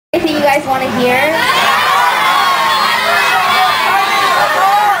Anything you guys want to hear?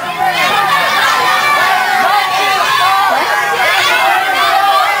 What?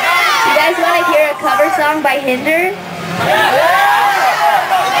 You guys want to hear a cover song by Hinder?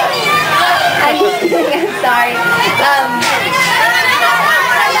 I'm just kidding, I'm sorry.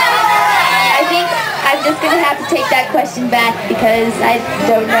 I think I'm just going to have to take that question back because I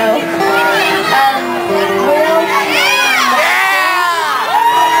don't know.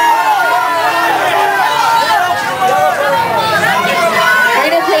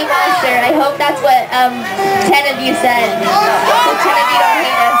 I hope that's what 10 of you said. So 10 of you don't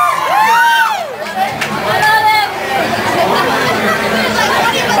hate us.